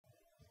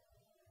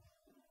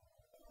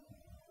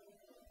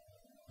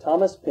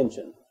Thomas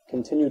Pynchon,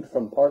 continued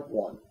from Part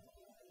 1.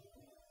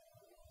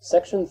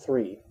 Section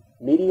 3.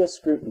 Media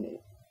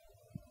Scrutiny.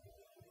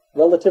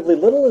 Relatively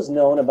little is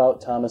known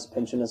about Thomas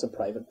Pynchon as a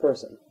private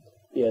person.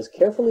 He has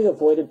carefully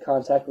avoided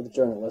contact with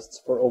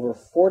journalists for over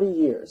 40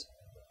 years.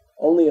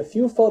 Only a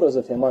few photos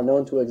of him are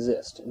known to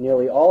exist,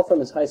 nearly all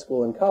from his high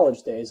school and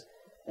college days,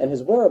 and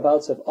his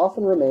whereabouts have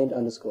often remained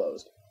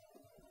undisclosed.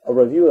 A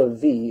review of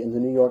V in the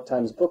New York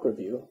Times Book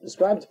Review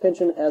described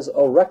Pynchon as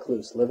a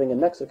recluse living in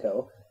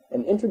Mexico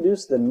and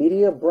introduced the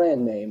media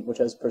brand name which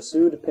has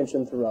pursued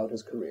Pynchon throughout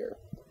his career.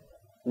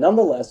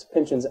 Nonetheless,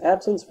 Pynchon's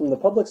absence from the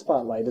public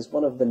spotlight is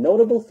one of the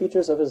notable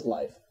features of his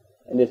life,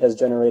 and it has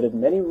generated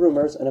many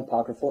rumors and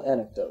apocryphal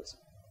anecdotes.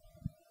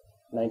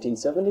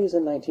 1970s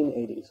and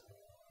 1980s.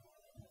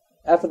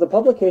 After the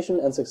publication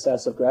and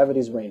success of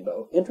Gravity's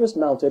Rainbow, interest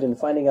mounted in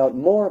finding out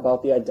more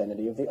about the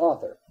identity of the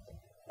author.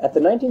 At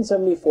the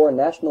 1974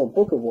 National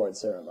Book Award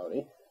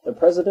ceremony, the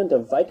president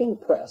of Viking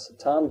Press,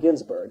 Tom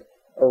Ginsburg,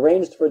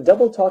 arranged for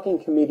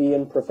double-talking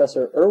comedian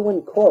Professor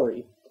Irwin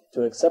Corey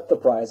to accept the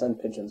prize on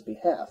Pynchon's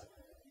behalf.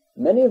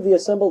 Many of the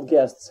assembled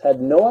guests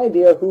had no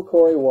idea who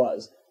Corey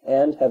was,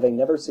 and, having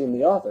never seen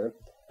the author,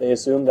 they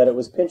assumed that it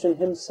was Pynchon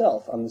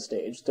himself on the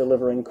stage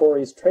delivering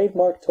Corey's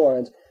trademark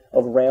torrent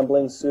of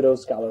rambling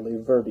pseudo-scholarly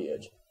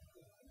verbiage.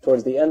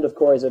 Towards the end of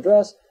Corey's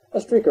address, a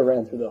streaker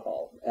ran through the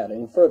hall,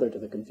 adding further to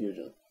the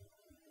confusion.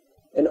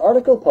 An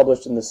article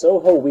published in the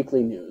Soho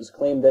Weekly News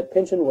claimed that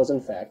Pynchon was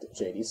in fact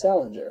J.D.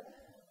 Salinger.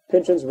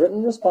 Pynchon's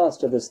written response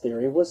to this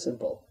theory was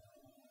simple.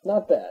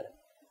 Not bad.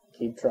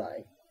 Keep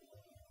trying.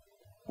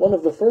 One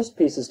of the first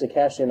pieces to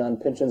cash in on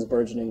Pynchon's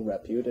burgeoning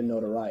repute and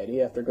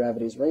notoriety after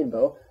Gravity's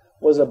Rainbow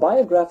was a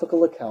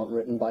biographical account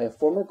written by a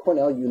former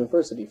Cornell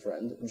University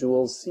friend,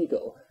 Jules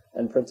Siegel,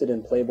 and printed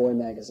in Playboy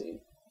magazine.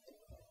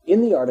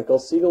 In the article,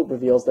 Siegel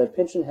reveals that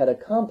Pynchon had a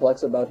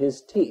complex about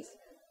his teeth,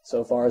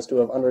 so far as to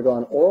have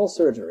undergone oral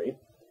surgery,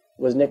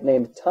 was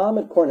nicknamed Tom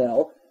at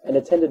Cornell, and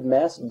attended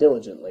Mass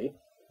diligently,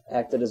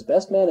 acted as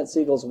best man at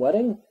Siegel's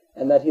wedding,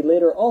 and that he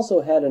later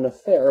also had an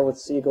affair with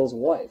Siegel's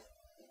wife.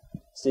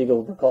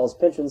 Siegel recalls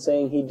Pynchon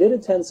saying he did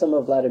attend some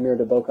of Vladimir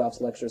Nabokov's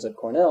lectures at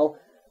Cornell,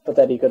 but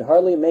that he could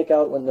hardly make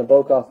out what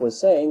Nabokov was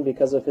saying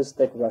because of his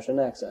thick Russian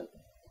accent.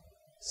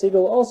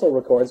 Siegel also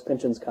records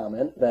Pynchon's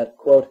comment that,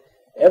 quote,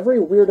 "Every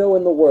weirdo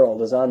in the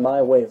world is on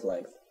my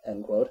wavelength,"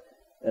 end quote,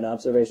 an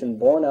observation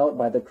borne out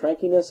by the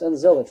crankiness and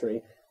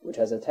zealotry which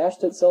has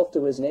attached itself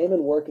to his name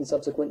and work in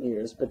subsequent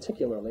years,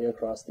 particularly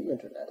across the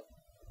Internet.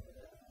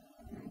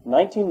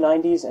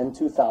 1990s and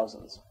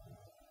 2000s.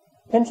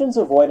 Pynchon's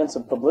avoidance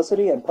of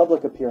publicity and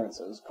public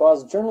appearances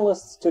caused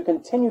journalists to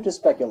continue to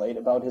speculate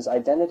about his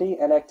identity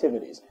and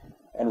activities,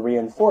 and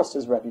reinforced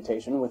his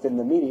reputation within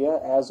the media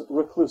as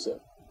reclusive.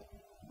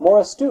 More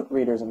astute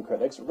readers and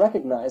critics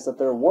recognize that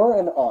there were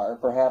and are,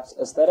 perhaps,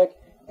 aesthetic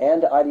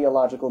and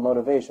ideological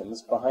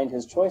motivations behind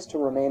his choice to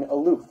remain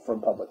aloof from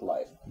public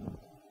life.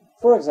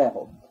 For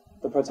example,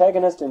 the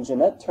protagonist in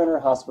Jeanette Turner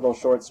Hospital's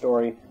short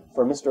story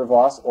For Mr.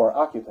 Voss or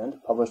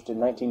Occupant, published in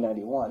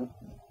 1991,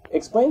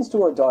 explains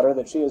to her daughter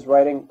that she is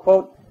writing,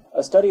 quote,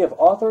 "a study of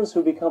authors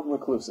who become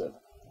reclusive.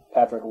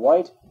 Patrick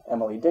White,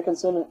 Emily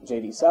Dickinson,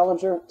 J.D.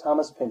 Salinger,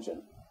 Thomas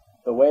Pynchon.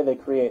 The way they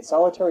create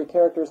solitary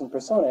characters and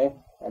personae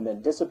and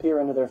then disappear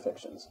into their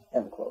fictions,"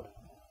 end quote.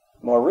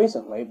 More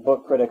recently,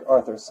 book critic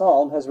Arthur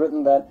Salm has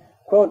written that,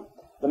 quote,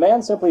 "the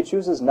man simply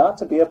chooses not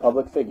to be a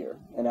public figure,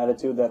 an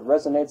attitude that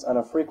resonates on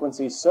a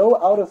frequency so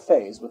out of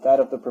phase with that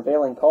of the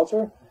prevailing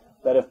culture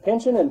that if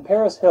Pynchon and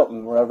Paris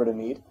Hilton were ever to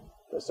meet,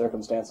 the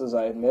circumstances,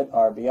 I admit,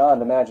 are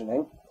beyond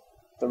imagining,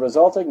 the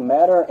resulting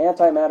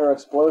matter-antimatter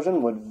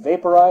explosion would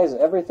vaporize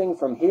everything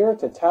from here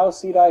to Tau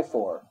Ceti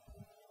 4.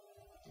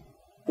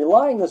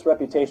 Belying this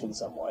reputation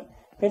somewhat,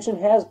 Pynchon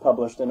has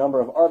published a number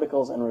of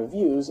articles and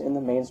reviews in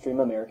the mainstream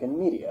American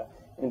media,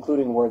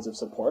 including words of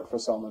support for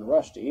Salman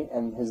Rushdie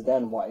and his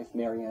then-wife,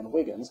 Marianne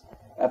Wiggins,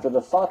 after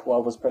the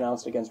fatwa was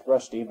pronounced against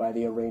Rushdie by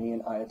the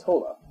Iranian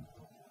Ayatollah.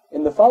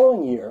 In the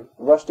following year,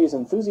 Rushdie's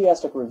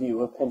enthusiastic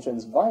review of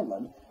Pynchon's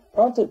Vineland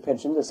prompted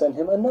Pynchon to send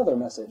him another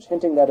message,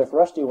 hinting that if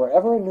Rushdie were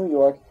ever in New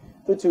York,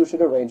 the two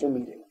should arrange a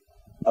meeting.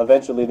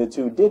 Eventually the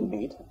two did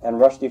meet, and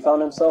Rushdie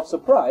found himself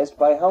surprised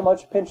by how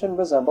much Pynchon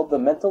resembled the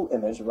mental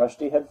image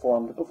Rushdie had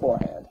formed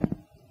beforehand.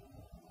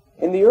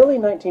 In the early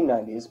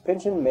 1990s,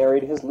 Pynchon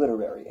married his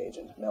literary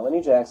agent,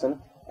 Melanie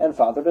Jackson, and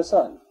fathered a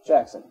son,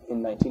 Jackson,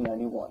 in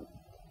 1991.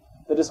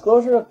 The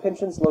disclosure of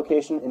Pynchon's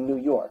location in New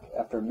York,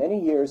 after many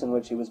years in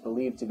which he was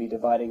believed to be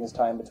dividing his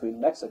time between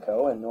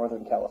Mexico and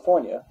Northern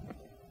California,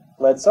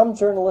 led some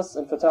journalists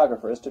and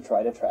photographers to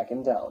try to track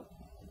him down.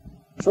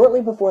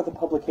 Shortly before the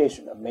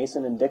publication of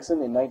Mason and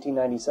Dixon in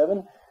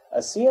 1997, a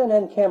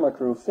CNN camera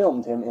crew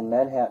filmed him in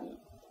Manhattan.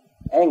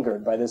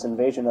 Angered by this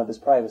invasion of his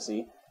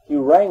privacy, he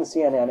rang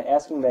CNN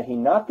asking that he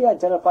not be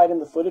identified in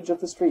the footage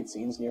of the street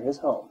scenes near his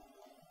home.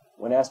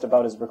 When asked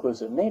about his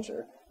reclusive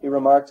nature, he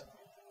remarked,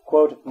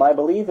 quote, "My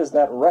belief is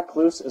that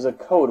recluse is a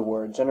code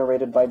word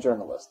generated by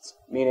journalists,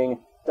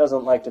 meaning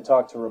doesn't like to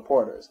talk to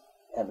reporters,"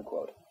 end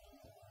quote.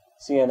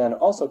 CNN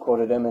also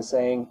quoted him as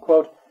saying,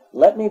 quote,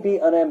 "Let me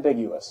be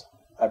unambiguous.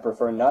 I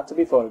prefer not to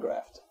be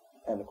photographed."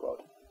 End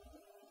quote.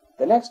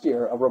 The next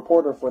year, a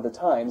reporter for The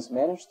Times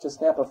managed to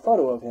snap a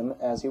photo of him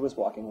as he was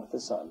walking with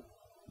his son.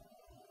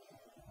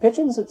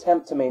 Pynchon's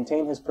attempt to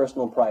maintain his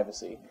personal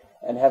privacy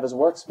and have his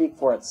work speak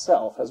for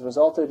itself has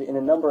resulted in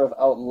a number of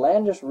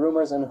outlandish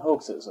rumors and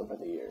hoaxes over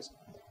the years.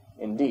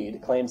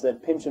 Indeed, claims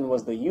that Pynchon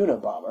was the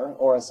Unabomber,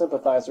 or a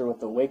sympathizer with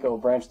the Waco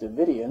Branch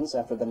Davidians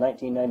after the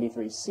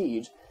 1993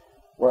 siege,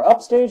 were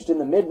upstaged in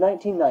the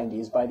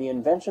mid-1990s by the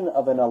invention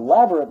of an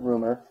elaborate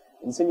rumor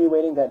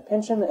insinuating that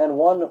Pynchon and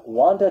one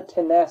Wanda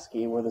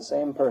Tenaski were the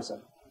same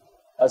person.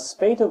 A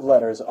spate of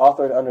letters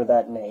authored under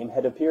that name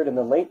had appeared in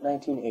the late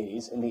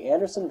 1980s in the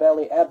Anderson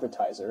Valley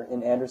Advertiser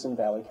in Anderson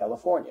Valley,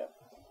 California.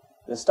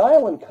 The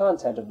style and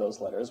content of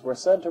those letters were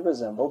said to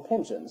resemble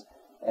Pynchon's,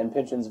 and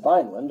Pynchon's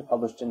Vineland,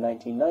 published in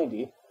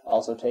 1990,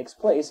 also takes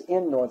place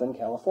in Northern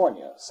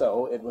California,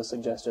 so it was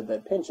suggested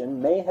that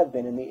Pynchon may have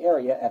been in the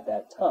area at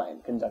that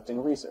time,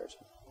 conducting research.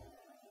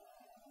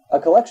 A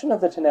collection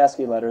of the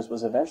Tenaski letters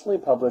was eventually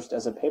published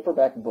as a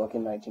paperback book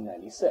in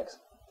 1996.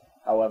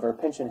 However,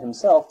 Pynchon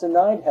himself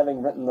denied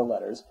having written the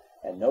letters,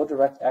 and no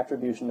direct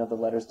attribution of the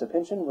letters to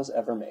Pynchon was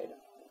ever made.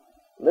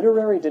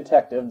 Literary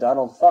detective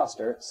Donald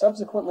Foster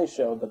subsequently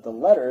showed that the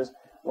letters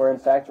were in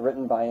fact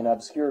written by an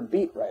obscure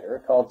beat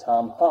writer called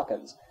Tom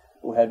Hawkins,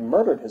 who had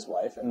murdered his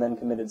wife and then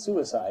committed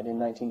suicide in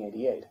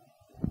 1988.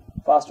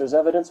 Foster's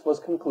evidence was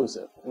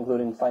conclusive,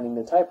 including finding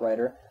the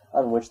typewriter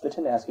on which the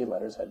Tenaski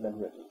letters had been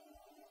written.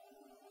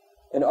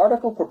 An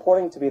article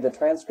purporting to be the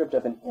transcript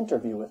of an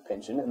interview with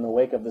Pynchon in the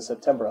wake of the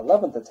September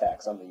 11th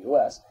attacks on the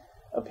U.S.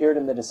 appeared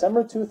in the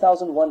December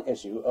 2001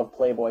 issue of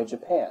Playboy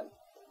Japan.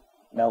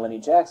 Melanie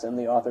Jackson,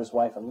 the author's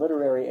wife and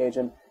literary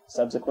agent,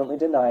 subsequently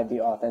denied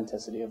the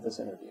authenticity of this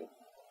interview.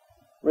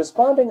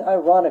 Responding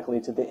ironically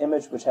to the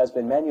image which has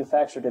been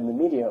manufactured in the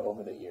media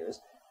over the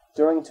years,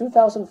 during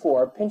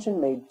 2004,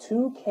 Pynchon made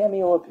 2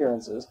 cameo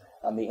appearances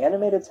on the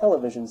animated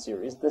television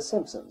series The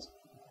Simpsons.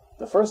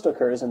 The first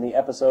occurs in the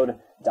episode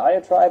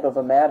Diatribe of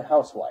a Mad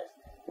Housewife,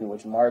 in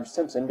which Marge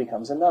Simpson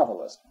becomes a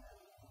novelist.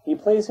 He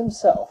plays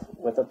himself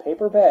with a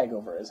paper bag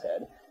over his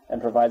head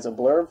and provides a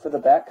blurb for the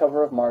back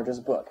cover of Marge's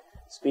book,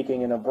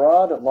 speaking in a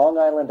broad Long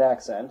Island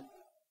accent.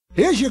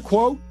 "Here's your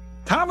quote.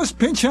 Thomas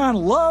Pynchon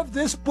loved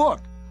this book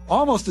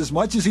almost as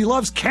much as he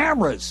loves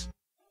cameras."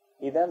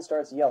 He then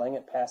starts yelling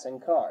at passing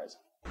cars.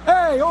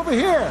 "Hey, over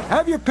here,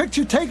 have your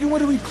picture taken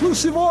with a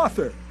reclusive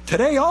author.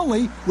 Today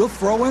only, we'll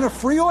throw in a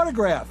free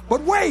autograph.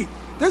 But wait,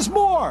 there's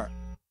more!"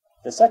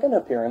 The second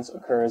appearance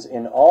occurs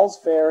in All's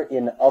Fair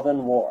in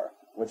Oven War,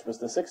 which was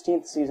the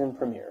 16th season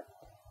premiere.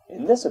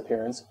 In this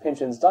appearance,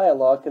 Pynchon's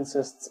dialogue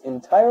consists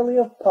entirely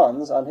of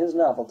puns on his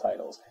novel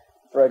titles.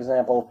 For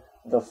example,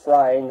 The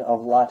Frying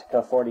of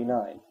Latka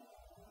 49.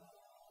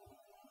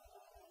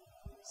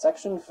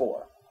 Section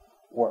 4.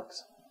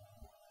 Works.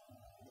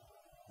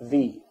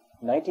 V.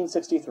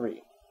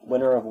 1963.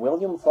 Winner of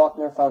William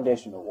Faulkner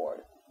Foundation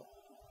Award.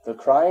 The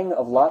Crying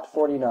of Lot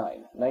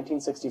 49,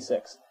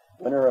 1966.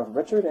 Winner of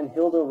Richard and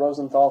Hilda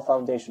Rosenthal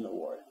Foundation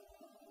Award.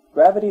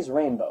 Gravity's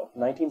Rainbow,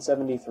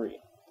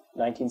 1973.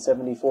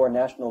 1974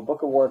 National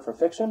Book Award for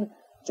Fiction.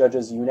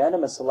 Judges'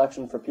 unanimous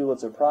selection for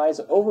Pulitzer Prize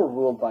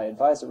overruled by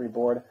Advisory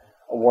Board.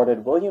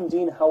 Awarded William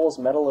Dean Howells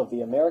Medal of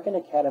the American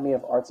Academy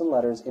of Arts and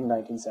Letters in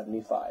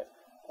 1975.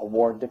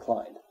 Award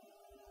declined.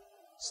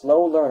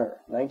 Slow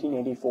Learner,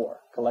 1984.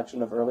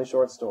 Collection of early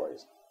short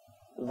stories.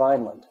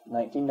 Vineland,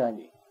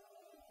 1990.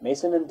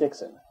 Mason and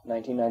Dixon,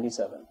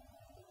 1997.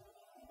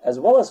 As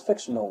well as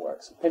fictional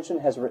works, Pynchon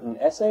has written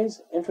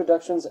essays,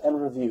 introductions,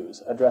 and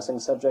reviews addressing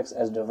subjects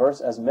as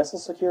diverse as missile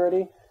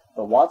security,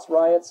 the Watts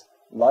riots,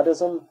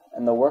 Luddism,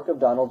 and the work of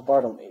Donald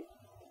Bartleby.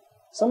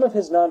 Some of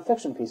his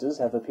nonfiction pieces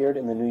have appeared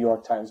in the New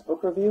York Times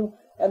Book Review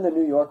and the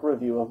New York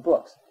Review of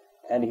Books,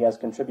 and he has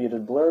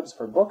contributed blurbs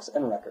for books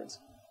and records.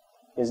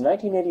 His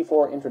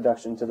 1984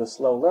 introduction to the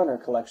Slow Learner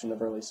collection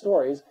of early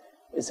stories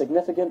is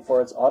significant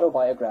for its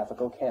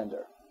autobiographical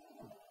candor.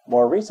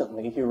 More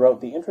recently, he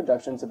wrote the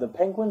introduction to the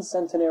Penguin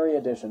Centenary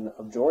edition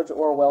of George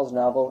Orwell's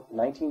novel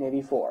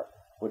 1984,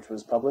 which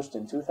was published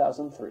in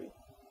 2003.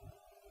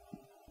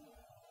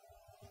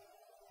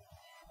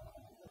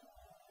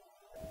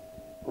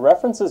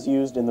 References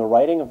used in the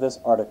writing of this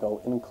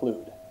article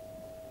include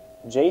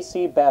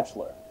J.C.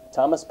 Batchelor,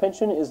 Thomas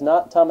Pynchon is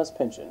not Thomas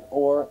Pynchon,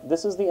 or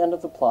This is the End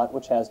of the Plot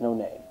Which Has No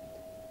Name.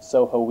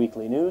 Soho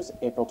Weekly News,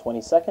 April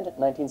 22,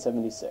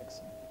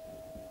 1976.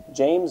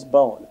 James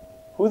Bone,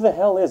 Who the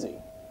Hell Is He?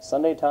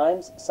 Sunday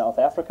Times, South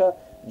Africa,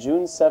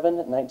 June 7,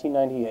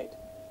 1998.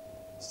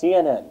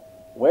 CNN,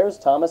 Where's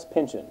Thomas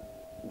Pynchon?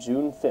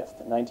 June 5,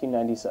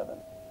 1997.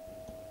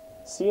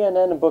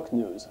 CNN Book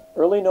News,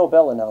 Early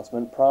Nobel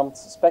Announcement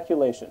Prompts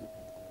Speculation,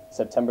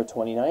 September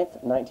 29,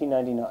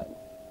 1999.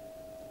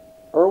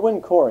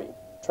 Irwin Corey,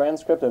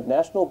 Transcript of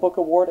National Book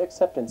Award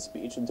Acceptance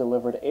Speech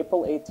delivered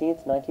April 18,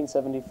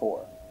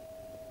 1974.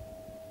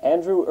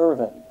 Andrew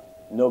Irvin,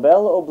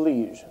 Nobel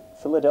Oblige,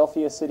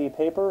 Philadelphia City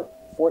Paper,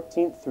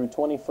 14th through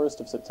 21st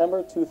of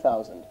September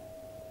 2000.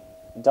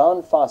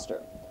 Don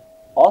Foster,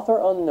 Author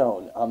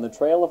Unknown on the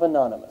Trail of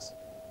Anonymous,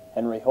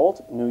 Henry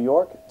Holt, New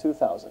York,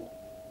 2000.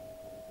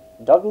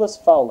 Douglas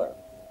Fowler,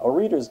 A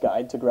Reader's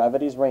Guide to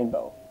Gravity's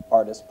Rainbow,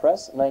 Artist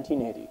Press,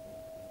 1980.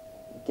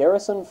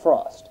 Garrison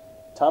Frost,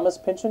 Thomas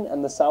Pynchon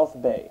and the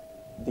South Bay,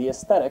 The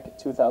Aesthetic,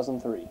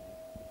 2003.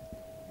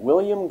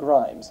 William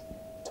Grimes,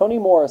 Toni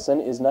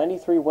Morrison is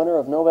 93 winner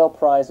of Nobel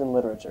Prize in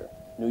Literature,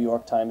 New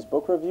York Times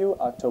Book Review,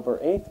 October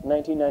 8,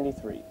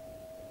 1993.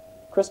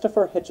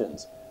 Christopher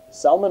Hitchens,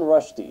 Salman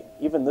Rushdie,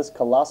 Even This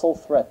Colossal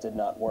Threat Did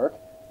Not Work,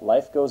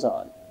 Life Goes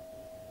On.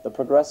 The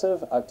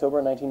Progressive,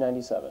 October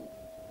 1997.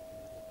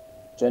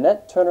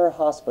 Jeanette Turner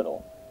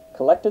Hospital,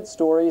 Collected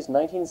Stories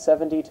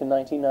 1970 to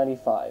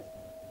 1995,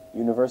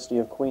 University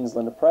of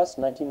Queensland Press,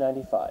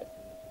 1995.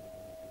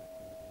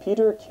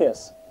 Peter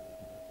Kiss,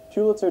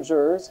 Pulitzer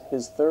Jurors,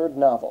 his third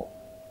novel,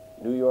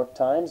 New York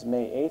Times,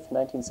 May 8,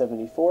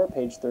 1974,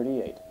 page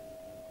 38.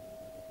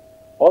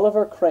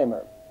 Oliver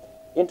Kramer,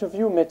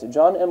 Interview mit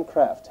John M.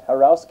 Kraft,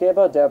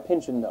 Herausgeber der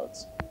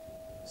Pynchon-Notes,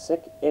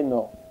 Sic et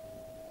No.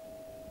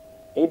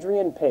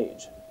 Adrian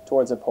Page,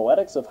 Towards a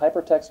Poetics of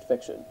Hypertext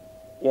Fiction,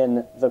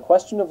 in The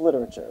Question of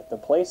Literature, The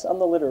Place on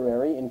the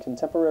Literary in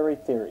Contemporary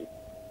Theory,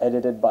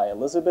 edited by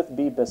Elizabeth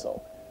B.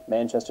 Bissell,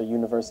 Manchester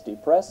University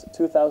Press,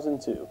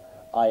 2002,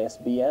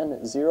 ISBN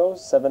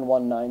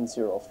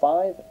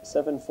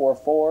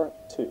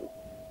 0-71905-744-2.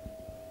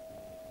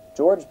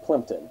 George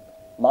Plimpton,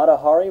 Mata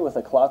Hari with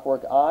a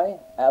Clockwork Eye,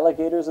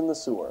 Alligators in the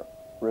Sewer,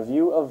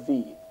 Review of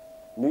V,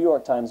 New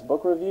York Times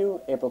Book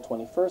Review, April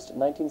 21,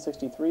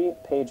 1963,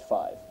 page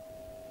 5.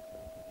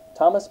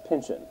 Thomas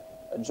Pynchon,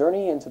 A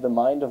Journey into the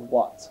Mind of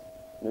Watts,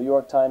 New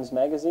York Times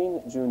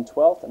Magazine, June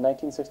 12,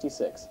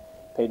 1966,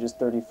 pages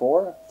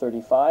 34,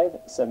 35,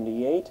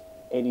 78,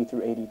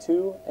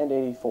 80-82, and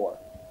 84.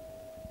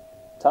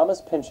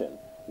 Thomas Pynchon,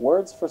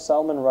 Words for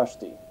Salman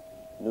Rushdie,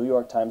 New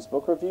York Times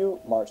Book Review,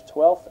 March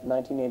 12,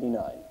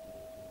 1989.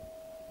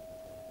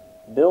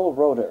 Bill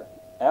Roeder,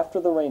 After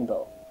the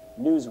Rainbow,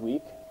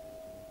 Newsweek,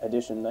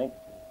 edition 9.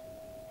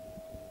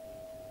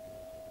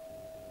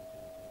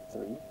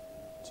 3,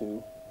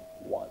 2,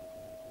 1.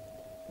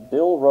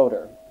 Bill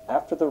Roeder,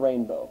 After the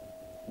Rainbow,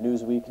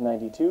 Newsweek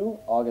 92,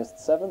 August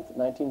 7,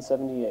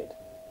 1978.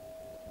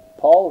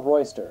 Paul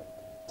Royster,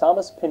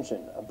 Thomas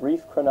Pynchon, A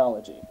Brief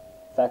Chronology,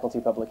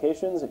 Faculty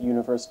Publications,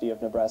 University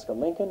of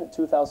Nebraska-Lincoln,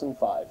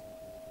 2005.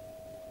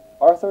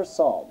 Arthur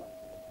Salm,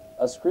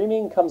 A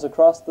Screaming Comes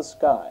Across the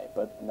Sky,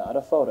 but Not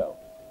a Photo,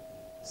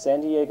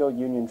 San Diego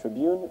Union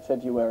Tribune,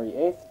 February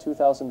 8,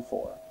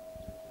 2004.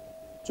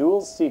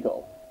 Jules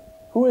Siegel,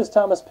 Who is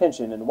Thomas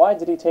Pynchon and Why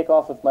Did He Take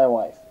Off with My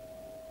Wife?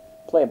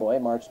 Playboy,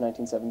 March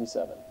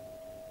 1977.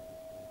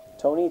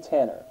 Tony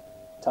Tanner,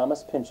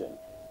 Thomas Pynchon,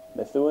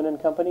 Methuen and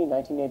Company,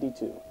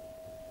 1982.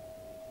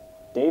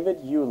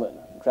 David Yulin,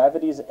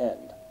 Gravity's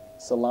End,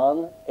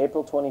 Salon,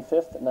 April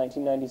 25,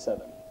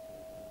 1997.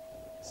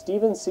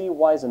 Stephen C.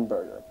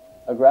 Weisenberger,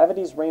 A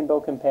Gravity's Rainbow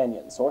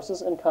Companion,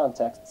 Sources and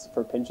Contexts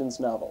for Pynchon's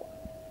Novel,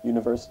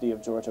 University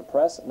of Georgia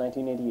Press,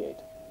 1988.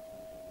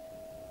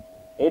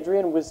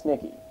 Adrian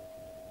Wisnicki,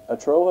 A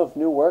Trove of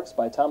New Works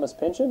by Thomas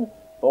Pynchon,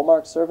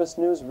 Beaumark Service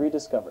News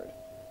Rediscovered,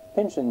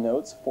 Pynchon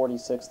Notes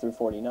 46 through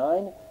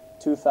 49,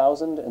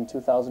 2000 and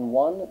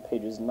 2001,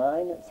 pages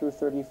 9 through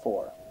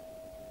 34.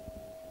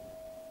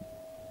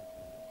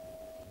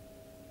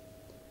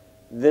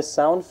 This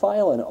sound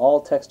file and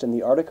all text in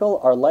the article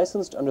are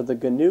licensed under the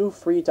GNU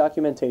Free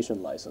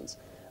Documentation License,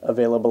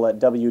 available at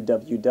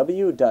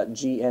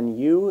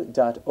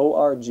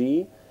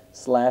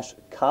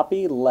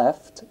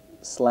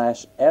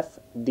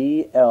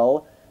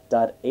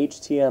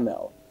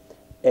www.gnu.org/copyleft/fdl.html,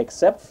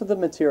 except for the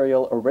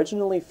material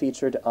originally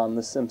featured on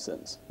The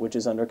Simpsons, which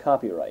is under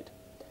copyright.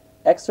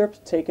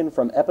 Excerpt taken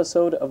from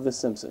episode of The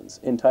Simpsons,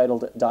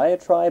 entitled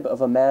Diatribe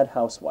of a Mad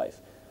Housewife.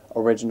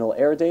 Original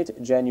air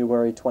date,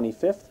 January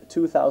 25,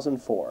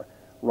 2004.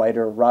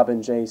 Writer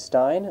Robin J.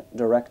 Stein,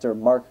 director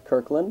Mark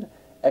Kirkland,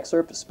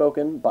 excerpt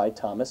spoken by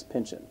Thomas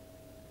Pynchon.